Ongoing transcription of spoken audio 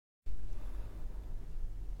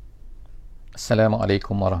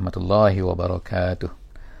Assalamualaikum warahmatullahi wabarakatuh.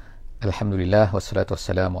 Alhamdulillah wassalatu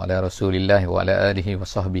wassalamu ala Rasulillah wa ala alihi wa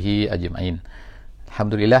sahbihi ajma'in.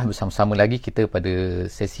 Alhamdulillah, bersama-sama lagi kita pada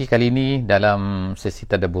sesi kali ini dalam sesi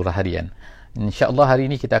Tadabbur harian. InsyaAllah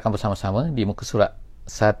hari ini kita akan bersama-sama di muka surat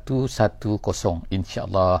 110.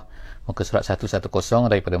 InsyaAllah muka surat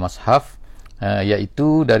 110 daripada Mashaf,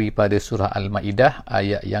 iaitu daripada surah Al-Ma'idah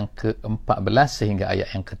ayat yang ke-14 sehingga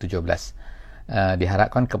ayat yang ke-17.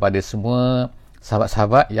 Diharapkan kepada semua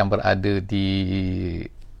sahabat-sahabat yang berada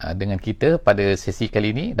dengan kita pada sesi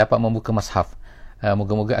kali ini dapat membuka Mashaf.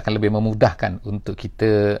 Moga-moga akan lebih memudahkan untuk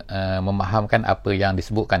kita memahamkan apa yang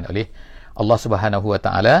disebutkan oleh Allah Subhanahu Wa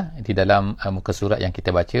Taala di dalam muka surat yang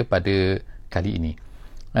kita baca pada kali ini.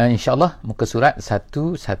 InsyaAllah muka surat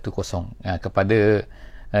 110. Kepada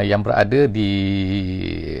yang berada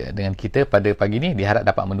dengan kita pada pagi ini, diharap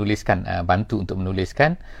dapat menuliskan, bantu untuk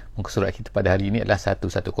menuliskan muka surat kita pada hari ini adalah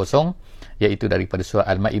 110, iaitu daripada surah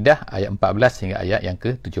Al-Ma'idah ayat 14 hingga ayat yang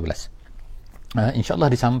ke-17. InsyaAllah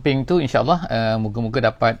di samping tu, InsyaAllah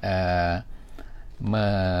moga-moga dapat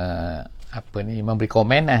memberi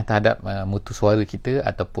komen terhadap mutu suara kita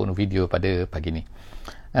ataupun video pada pagi ini.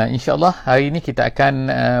 InsyaAllah hari ini kita akan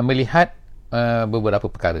melihat beberapa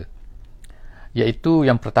perkara, iaitu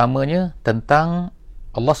yang pertamanya tentang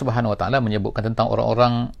Allah Subhanahu Wa Taala menyebutkan tentang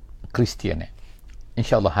orang-orang Kristian.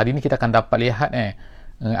 InsyaAllah hari ini kita akan dapat lihat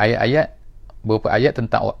ayat-ayat, beberapa ayat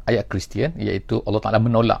tentang ayat Kristian, iaitu Allah Taala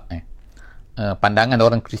menolak pandangan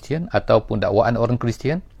orang Kristian ataupun dakwaan orang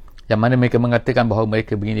Kristian yang mana mereka mengatakan bahawa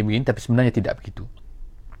mereka begini-begini tapi sebenarnya tidak begitu.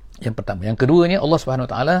 Yang pertama. Yang keduanya, Allah Subhanahu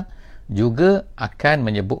Wa Taala juga akan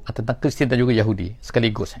menyebut tentang Kristian dan juga Yahudi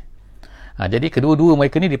sekaligus. Jadi kedua-dua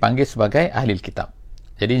mereka ni dipanggil sebagai ahli kitab.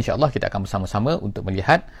 Jadi insyaAllah kita akan bersama-sama untuk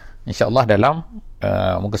melihat insyaAllah dalam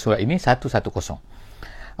muka surat ini 110.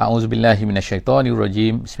 A'udzubillahi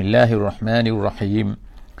minasyaitonirrajim. Bismillahirrahmanirrahim.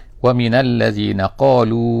 Wa minal ladzina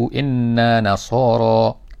qalu inna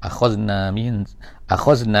nasara akhazna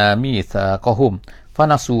mitsaqahum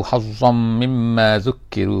fanasu hazzam mimma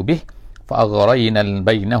zukkiru bih fa'aghrayna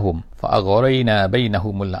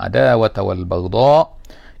bainahumul adawata wal baghdha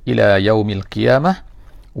ila yaumil qiyamah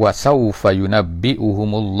wa sawfa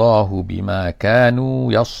yunabbi'uhumullahu bima kanu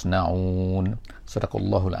yasna'un.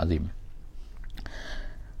 Sadaqallahul azim.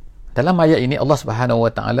 Dalam ayat ini Allah Subhanahu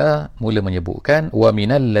Wa Taala mula menyebutkan wa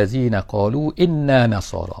minal ladzina qalu inna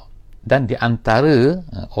nasara, dan di antara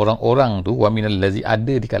orang-orang tu, wa minal ladzi,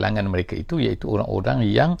 ada di kalangan mereka itu, iaitu orang-orang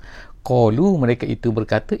yang qalu, mereka itu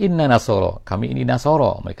berkata inna nasara, kami ini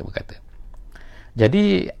Nasara, mereka berkata.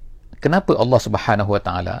 Jadi kenapa Allah Subhanahu Wa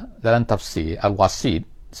Taala dalam tafsir Al-Wasid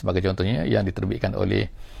sebagai contohnya yang diterbitkan oleh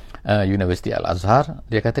Universiti Al-Azhar,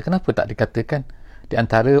 dia kata kenapa tak dikatakan di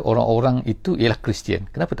antara orang-orang itu ialah Kristian?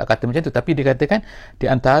 Kenapa tak kata macam tu? Tapi dikatakan di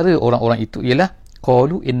antara orang-orang itu ialah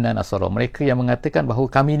qalu inna nasara, mereka yang mengatakan bahawa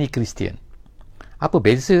kami ni Kristian. Apa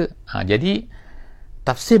beza? Jadi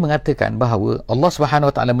tafsir mengatakan bahawa Allah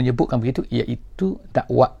Subhanahu Wa Taala menyebutkan begitu iaitu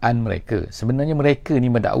dakwaan mereka. Sebenarnya mereka ni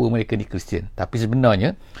mendakwa mereka ni Kristian, tapi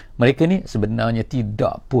sebenarnya mereka ni sebenarnya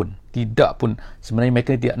tidak pun sebenarnya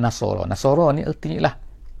mereka ni tidak Nasara. Nasara ni artinya lah,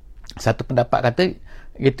 satu pendapat kata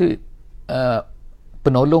iaitu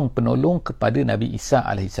penolong kepada Nabi Isa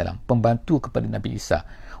alaihissalam, pembantu kepada Nabi Isa,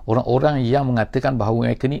 orang-orang yang mengatakan bahawa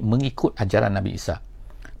mereka ni mengikut ajaran Nabi Isa.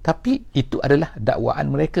 Tapi itu adalah dakwaan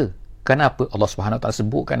mereka. Kenapa Allah Subhanahu Wa Taala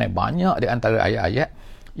sebutkan banyak di antara ayat-ayat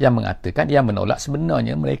yang mengatakan, yang menolak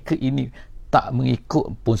sebenarnya mereka ini tak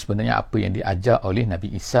mengikut pun sebenarnya apa yang diajar oleh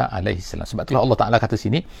Nabi Isa alaihissalam. Sebab itulah Allah Taala kata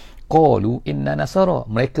sini qalu inna nasara,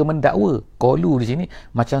 mereka mendakwa. Qalu di sini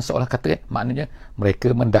macam seolah kata maknanya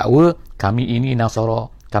mereka mendakwa kami ini Nasara,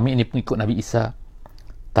 kami ini pengikut Nabi Isa.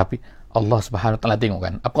 Tapi Allah Subhanahu Wa Taala tengok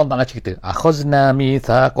kan, apa Allah Taala cerita, akhazna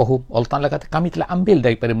mitsaqahum, Allah Taala kata kami telah ambil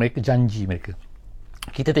daripada mereka janji mereka.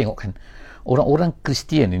 Kita tengok kan, orang-orang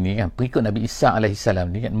Kristian ini kan, pengikut Nabi Isa alaihissalam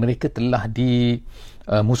ni kan, mereka telah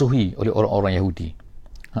dimusuhi oleh orang-orang Yahudi.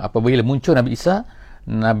 Apabila muncul Nabi Isa,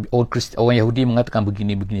 orang Yahudi mengatakan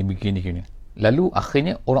begini. Lalu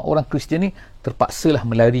akhirnya orang-orang Kristian ni terpaksalah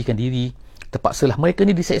melarikan diri, terpaksalah mereka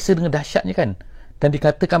ni diseksa dengan dahsyatnya kan, dan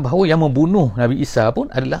dikatakan bahawa yang membunuh Nabi Isa pun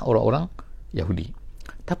adalah orang-orang Yahudi.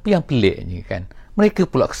 Tapi yang peliknya kan, mereka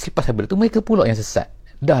pula selepas daripada itu mereka pula yang sesat.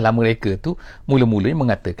 Dahlah mereka tu mula-mulanya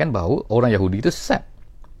mengatakan bahawa orang Yahudi itu sesat.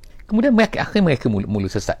 Kemudian akhir mereka mula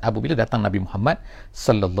sesat apabila datang Nabi Muhammad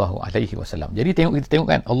sallallahu alaihi wasallam. Jadi kita tengok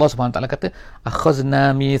kan, Allah Subhanahu Taala kata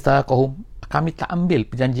akhazna mitsaqahum, kami tak ambil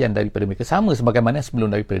perjanjian daripada mereka, sama sebagaimana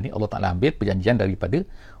sebelum daripada ini Allah Taala ambil perjanjian daripada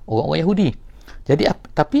orang-orang Yahudi. Jadi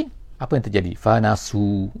tapi apa yang terjadi?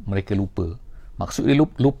 Fanasu, mereka lupa. Maksud dia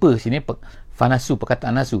lupa sini fanasu,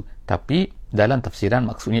 perkataan nasu. Tapi dalam tafsiran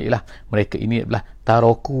maksudnya ialah mereka ini adalah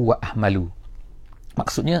taroku wa ahmalu.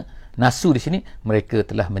 Maksudnya nasu di sini mereka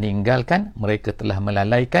telah meninggalkan, mereka telah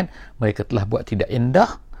melalaikan, mereka telah buat tidak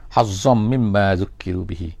indah hazzam mimma zukkiru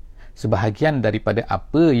bihi. Sebahagian daripada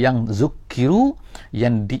apa yang zukiru,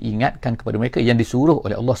 yang diingatkan kepada mereka, yang disuruh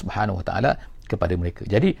oleh Allah Subhanahu Wa Taala kepada mereka.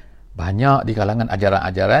 Jadi banyak di kalangan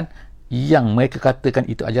ajaran-ajaran yang mereka katakan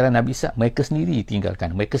itu ajaran Nabi Isa, mereka sendiri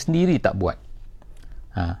tinggalkan, mereka sendiri tak buat.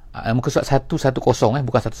 Muka surat 110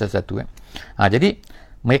 bukan 111 jadi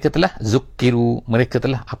mereka telah zukiru, mereka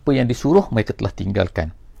telah apa yang disuruh mereka telah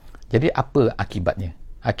tinggalkan. Jadi apa akibatnya?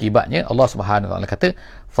 Akibatnya Allah Subhanahu Wa Taala kata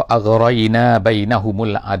fa aghrayna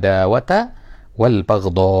bainahumul adawata wal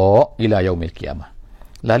baghdha ila yaumil qiyamah.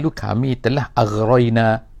 Lalu kami telah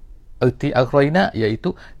aghrayna, erti aghrayna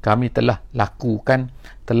iaitu kami telah melakukan,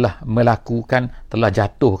 telah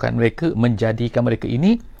jatuhkan mereka, menjadikan mereka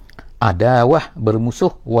ini adawah,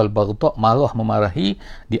 bermusuh, wal baghdha, marah memarahi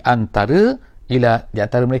di antara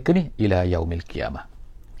mereka ni ila yaumil qiyamah.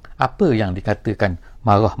 Apa yang dikatakan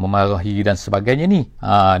marah memarahi dan sebagainya ni?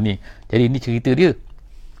 Ni. Jadi ini cerita dia.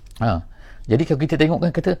 Jadi kalau kita tengok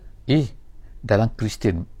kan kata, dalam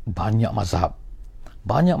Kristian banyak mazhab.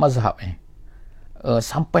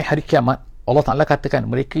 Sampai hari kiamat Allah Ta'ala katakan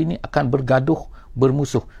mereka ini akan bergaduh,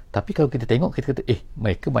 bermusuh. Tapi kalau kita tengok, kita kata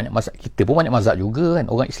mereka banyak mazhab, kita pun banyak mazhab juga kan.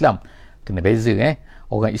 Orang Islam kena beza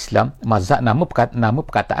orang Islam mazhab, nama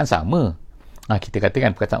perkataan sama. Kita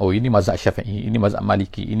katakan perkataan ini mazhab Syafi'i, ini mazhab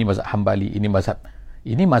Maliki, ini mazhab Hambali, ini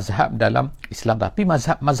mazhab dalam Islam. Tapi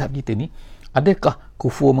mazhab kita ni, adakah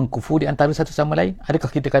kufur mengkufur di antara satu sama lain? Adakah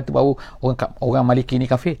kita kata bahawa orang Maliki ni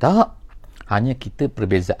kafir? Tak. Hanya kita,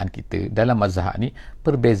 perbezaan kita dalam mazhab ni,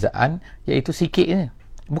 perbezaan iaitu sikit je.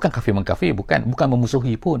 Bukan kafir mengkafir, bukan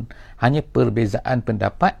memusuhi pun. Hanya perbezaan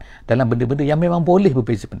pendapat dalam benda-benda yang memang boleh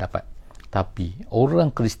berbeza pendapat. Tapi orang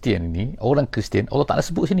Kristian Allah Ta'ala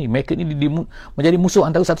sebut sini, mereka ni menjadi musuh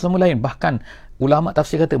antara satu sama lain. Bahkan ulama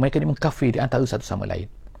tafsir kata mereka ni mengkafir di antara satu sama lain.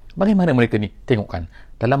 Bagaimana mereka ni? Tengokkan,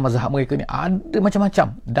 dalam mazhab mereka ni ada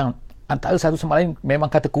macam-macam, dan antara satu sama lain memang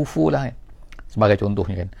kata kufur lah. Sebagai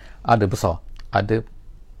contohnya kan, ada besar, ada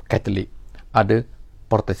Katolik, ada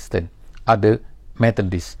Protestan, ada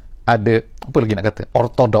Methodist, ada apa lagi nak kata,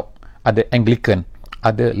 Ortodok, ada Anglican,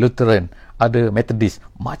 ada Lutheran, ada Methodist,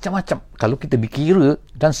 macam-macam. Kalau kita dikira,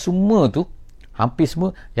 dan semua tu hampir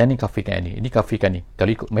semua yang ni kafirkan yang ni, ini kafirkan ni.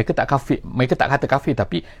 Kalau ikut, mereka tak kata kafir,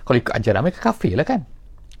 tapi kalau ikut ajaran mereka kafir lah kan.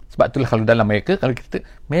 Sebab itulah kalau dalam mereka, kalau kita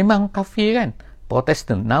memang kafir kan.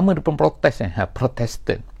 Protestan, nama dia pun Protestan,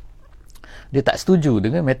 dia tak setuju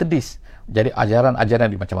dengan Methodist. Jadi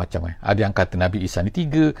ajaran-ajaran dia macam-macam. Ada yang kata Nabi Isa ni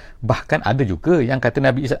 3, bahkan ada juga yang kata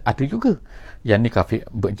Nabi Isa, ada juga yang ni kafir,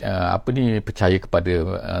 percaya kepada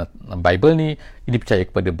Bible ni, ini percaya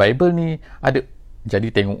kepada Bible ni, ada.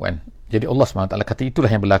 Jadi tengok kan, jadi Allah SWT kata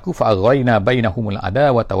itulah yang berlaku, fa aghrayna bainahumul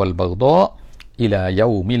adawata wal baghdha ila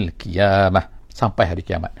yaumil qiyamah, sampai hari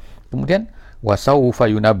kiamat. Kemudian wa sawfa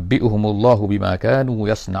yunabbi'uhumullahu bima kanu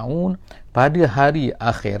yasna'un, pada hari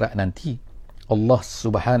akhirat nanti Allah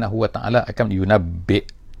Subhanahu Wa Taala akan yunabbi'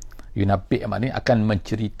 maknanya akan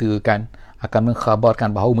menceritakan, akan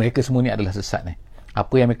mengkhabarkan bahawa mereka semua ni adalah sesat ni.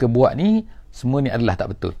 Apa yang mereka buat ni semua ni adalah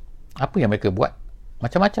tak betul. Apa yang mereka buat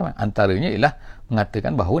macam-macam, antaranya ialah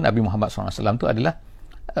mengatakan bahawa Nabi Muhammad SAW tu adalah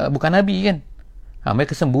bukan Nabi kan.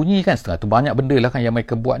 Mereka sembunyikan setengah tu, banyak benda lah kan yang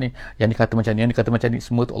mereka buat ni, yang dikata macam ni, yang dikata macam ni,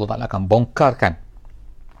 semua tu Allah Ta'ala akan bongkarkan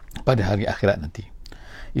pada hari akhirat nanti.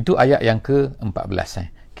 Itu ayat yang ke-14.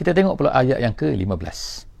 Kita tengok pula ayat yang ke-15.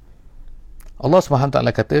 Allah SWT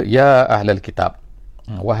kata, ya ahlal kitab,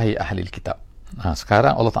 wahai ahli kitab.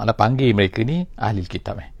 Sekarang Allah Ta'ala panggil mereka ni ahli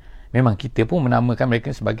kitab. Memang kita pun menamakan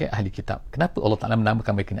mereka sebagai ahli kitab. Kenapa Allah Ta'ala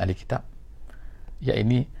menamakan mereka ni ahli kitab? Ya,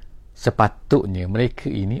 ini sepatutnya mereka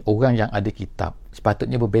ini orang yang ada kitab.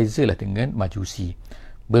 Sepatutnya berbezalah dengan Majusi,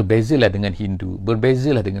 berbezalah dengan Hindu,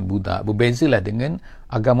 berbezalah dengan Buddha, berbezalah dengan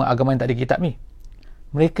agama-agama yang tak ada kitab ni.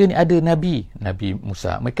 Mereka ni ada Nabi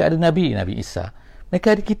Musa, mereka ada Nabi Isa,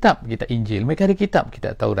 mereka ada kitab Injil, mereka ada kitab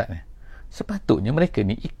Taurat ni. Sepatutnya mereka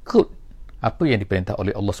ni ikut apa yang diperintah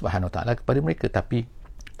oleh Allah Subhanahu Wa Taala kepada mereka. Tapi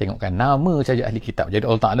tengokkan, nama saja ahli kitab. Jadi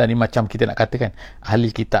Allah Ta'ala ni macam kita nak katakan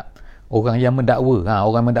ahli kitab, orang yang mendakwa,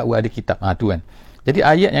 orang mendakwa ada kitab, tu kan. Jadi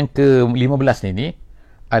ayat yang ke-15 ni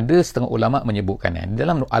ada setengah ulama menyebutkan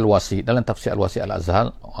dalam Al-Wasi, dalam tafsir Al-Wasi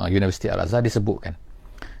Al-Azhar, Universiti Al-Azhar disebutkan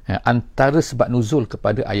antara sebab nuzul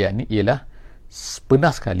kepada ayat ni ialah pernah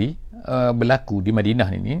sekali berlaku di Madinah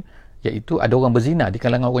ni, iaitu ada orang berzina di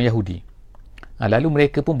kalangan orang Yahudi. Lalu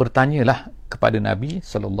mereka pun bertanyalah kepada Nabi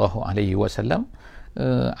SAW,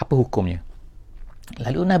 apa hukumnya.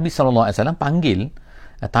 Lalu Nabi SAW panggil,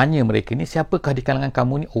 tanya mereka ni, siapakah di kalangan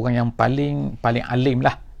kamu ni orang yang paling alim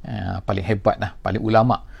lah, paling hebat lah, paling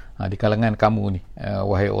ulama di kalangan kamu ni,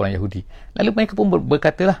 wahai orang Yahudi. Lalu mereka pun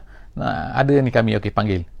berkata lah, ada ni kami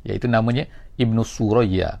panggil, iaitu namanya Ibnu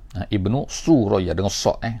Suraya. Ibnu Suraya dengan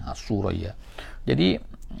sok, Suraya. Jadi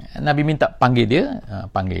Nabi minta panggil dia,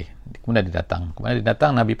 panggil. Kemudian dia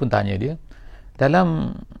datang. Nabi pun tanya dia,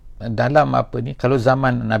 dalam apa ni, kalau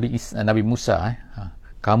zaman Nabi Musa,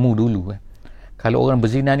 kamu dulu, kalau orang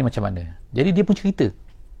berzina ni macam mana? Jadi dia pun cerita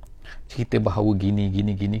bahawa gini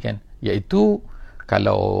kan, iaitu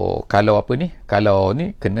kalau apa ni, kalau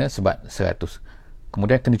ni kena sebat 100,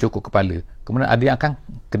 kemudian kena cukur kepala, kemudian ada yang akan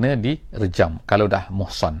kena direjam kalau dah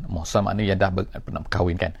muhsan maknanya yang dah pernah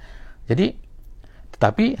berkahwin kan. Jadi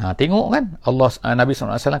tetapi tengok kan, Nabi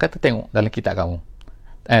SAW kata, tengok dalam kitab kamu,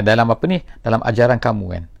 dalam apa ni, dalam ajaran kamu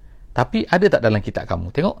kan, tapi ada tak dalam kitab kamu?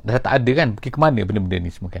 Tengok dah tak ada kan, pergi ke mana benda-benda ni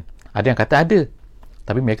semua kan. Ada yang kata ada,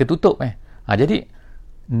 tapi mereka tutup jadi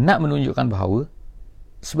nak menunjukkan bahawa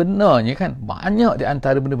sebenarnya kan banyak di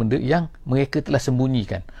antara benda-benda yang mereka telah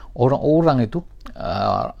sembunyikan. Orang-orang itu,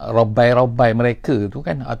 robai-robai mereka tu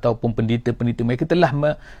kan, ataupun pendeta-pendeta mereka telah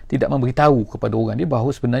tidak memberitahu kepada orang dia bahawa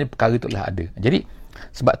sebenarnya perkara itu telah ada. Jadi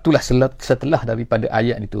sebab itulah setelah daripada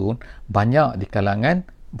ayat itu turun, banyak di kalangan,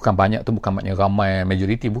 bukan banyak tu bukan maknanya ramai,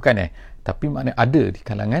 majoriti bukan, tapi maknanya ada di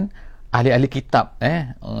kalangan ahli-ahli kitab,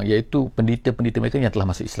 iaitu pendeta-pendeta mereka yang telah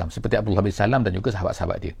masuk Islam, seperti Abdullah bin Salam dan juga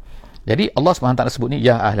sahabat-sahabat dia. Jadi Allah SWT sebut ni,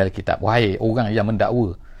 ya ahli kitab, wahai orang yang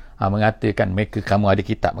mendakwa, mengatakan mereka kamu ada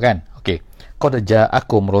kitab kan. Okey, qad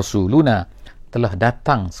ja'akum rasuluna, telah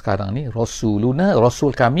datang sekarang ni rasuluna,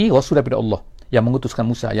 rasul kami, rasul daripada Allah yang mengutuskan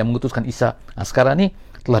Musa, yang mengutuskan Isa. Sekarang ni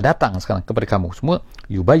telah datang sekarang kepada kamu semua,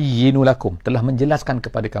 yubayyinu lakum, telah menjelaskan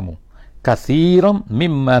kepada kamu, katsiran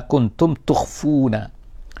mimma kuntum tukhfuna,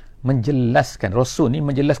 menjelaskan, rasul ni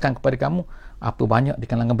menjelaskan kepada kamu apa banyak di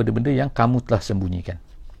kalangan benda-benda yang kamu telah sembunyikan.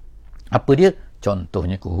 Apa dia?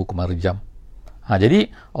 Contohnya hukuman rejam.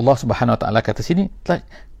 Jadi Allah Subhanahu Wa Taala kata sini,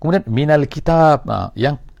 kemudian minal kitab,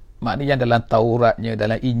 yang maknanya yang dalam Tauratnya,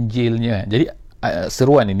 dalam Injilnya. Jadi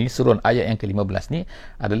seruan ayat yang ke-15 ni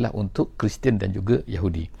adalah untuk Kristian dan juga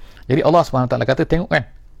Yahudi. Jadi Allah Subhanahu Wa Taala kata, tengok kan,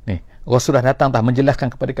 ni Rasul dah datang, dah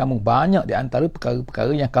menjelaskan kepada kamu banyak di antara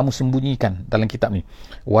perkara-perkara yang kamu sembunyikan dalam kitab ni.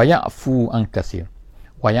 Wa ya'fu an katsir.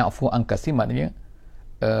 Wa ya'fu an katsir maknanya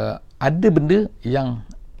ada benda yang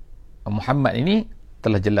Muhammad ini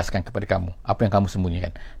telah jelaskan kepada kamu, apa yang kamu sembunyikan.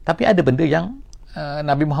 Tapi ada benda yang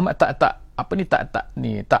Nabi Muhammad tak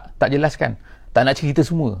jelaskan, tak nak cerita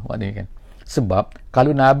semua maknanya kan. Sebab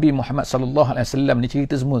kalau Nabi Muhammad SAW ni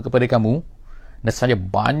cerita semua kepada kamu, nescaya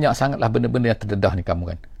banyak sangatlah benda-benda yang terdedah ni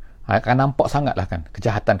kamu kan. Akan nampak sangatlah kan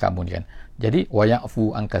kejahatan kamu ni kan. Jadi wa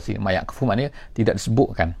ya'fu an katsir, ya'fu maknanya tidak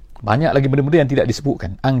disebutkan. Banyak lagi benda-benda yang tidak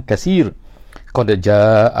disebutkan. An katsir. Qad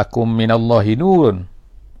ja'akum minallahi nurun.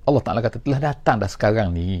 Allah Ta'ala kata, telah datang dah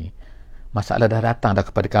sekarang ni, masalah dah datang dah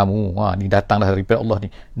kepada kamu, ni datang dah daripada Allah ni,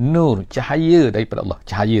 nur, cahaya daripada Allah.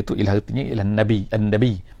 Cahaya tu artinya ialah Nabi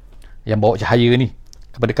yang bawa cahaya ni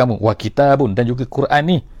kepada kamu. Wa kitabun, dan juga Quran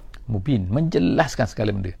ni mubin, menjelaskan segala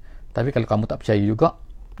benda. Tapi kalau kamu tak percaya juga,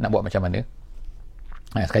 nak buat macam mana?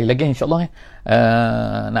 Sekali lagi insyaAllah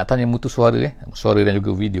nak tanya mutu suara dan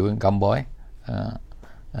juga video, gambar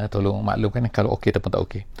tolong maklumkan kalau okey ataupun tak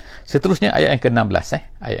okey. Seterusnya ayat yang ke-16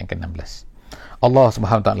 ayat yang ke-16. Allah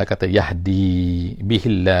Subhanahu Wa Taala kata, yahdi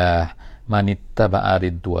bihillah manittaba'a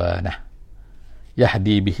ridwanah.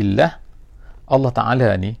 Yahdi bihillah, Allah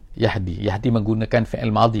Taala ni yahdi menggunakan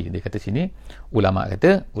fi'il madhi. Dia kata sini, ulama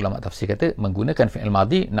tafsir kata menggunakan fi'il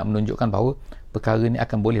madhi nak menunjukkan bahawa perkara ni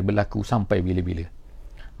akan boleh berlaku sampai bila-bila.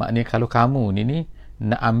 Maknanya kalau kamu ni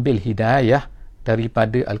nak ambil hidayah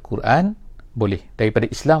daripada Al-Quran, boleh,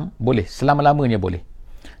 daripada Islam boleh, selama-lamanya boleh.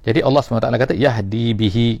 Jadi Allah SWT kata yahdi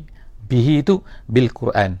bihi itu bil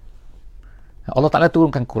Quran. Allah Ta'ala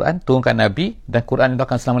turunkan Quran, turunkan Nabi, dan Quran itu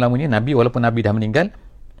akan selama-lamanya. Nabi walaupun Nabi dah meninggal,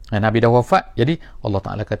 Nabi dah wafat, jadi Allah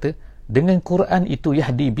Ta'ala kata dengan Quran itu,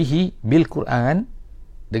 yahdi bihi bil Quran,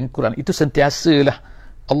 dengan Quran itu sentiasalah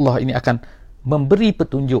Allah ini akan memberi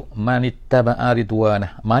petunjuk manittaba'a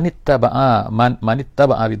ridwanah,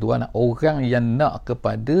 orang yang nak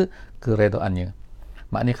kepada keredaannya.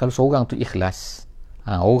 Maknanya kalau seorang tu ikhlas,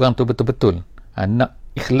 orang tu betul-betul nak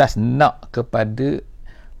ikhlas, nak kepada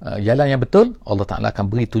jalan yang betul, Allah Ta'ala akan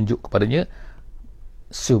beri tunjuk kepadanya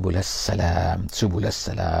subulas salam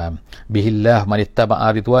bihillah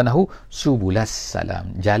manittaba'a ridwanahu subulas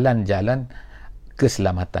salam, jalan-jalan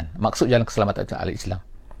keselamatan. Maksud jalan keselamatan itu adalah Islam.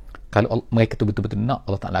 Kalau mereka tu betul-betul nak,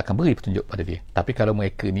 Allah Ta'ala akan beri petunjuk pada dia. Tapi kalau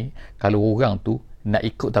mereka ni, kalau orang tu nak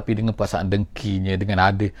ikut tapi dengan perasaan dengkinya, dengan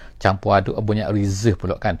ada campur aduk banyak reserve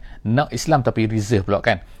pula kan, nak Islam tapi reserve pula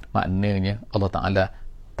kan, maknanya Allah Ta'ala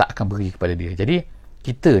tak akan beri kepada dia. Jadi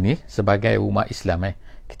kita ni sebagai umat Islam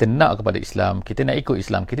kita nak kepada Islam, kita nak ikut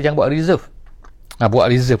Islam, kita jangan buat reserve.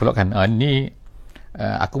 Buat reserve pula kan,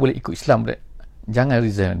 aku boleh ikut Islam, jangan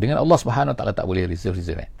reserve. Dengan Allah Subhanahu Wa Ta'ala tak boleh reserve.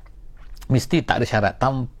 Mesti tak ada syarat,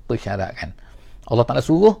 tanpa syarat kan. Allah Ta'ala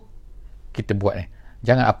suruh kita buat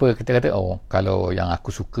jangan apa kita kata, kalau yang aku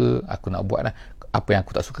suka aku nak buat lah, apa yang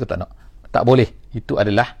aku tak suka tak nak, tak boleh. Itu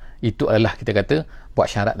adalah kita kata buat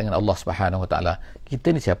syarat dengan Allah Subhanahu Wa Ta'ala.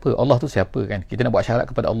 Kita ni siapa? Allah tu siapa kan? Kita nak buat syarat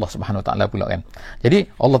kepada Allah Subhanahu Wa Ta'ala pula kan. Jadi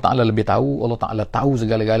Allah Ta'ala lebih tahu, Allah Ta'ala tahu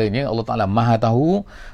segala-galanya, Allah Ta'ala Maha tahu,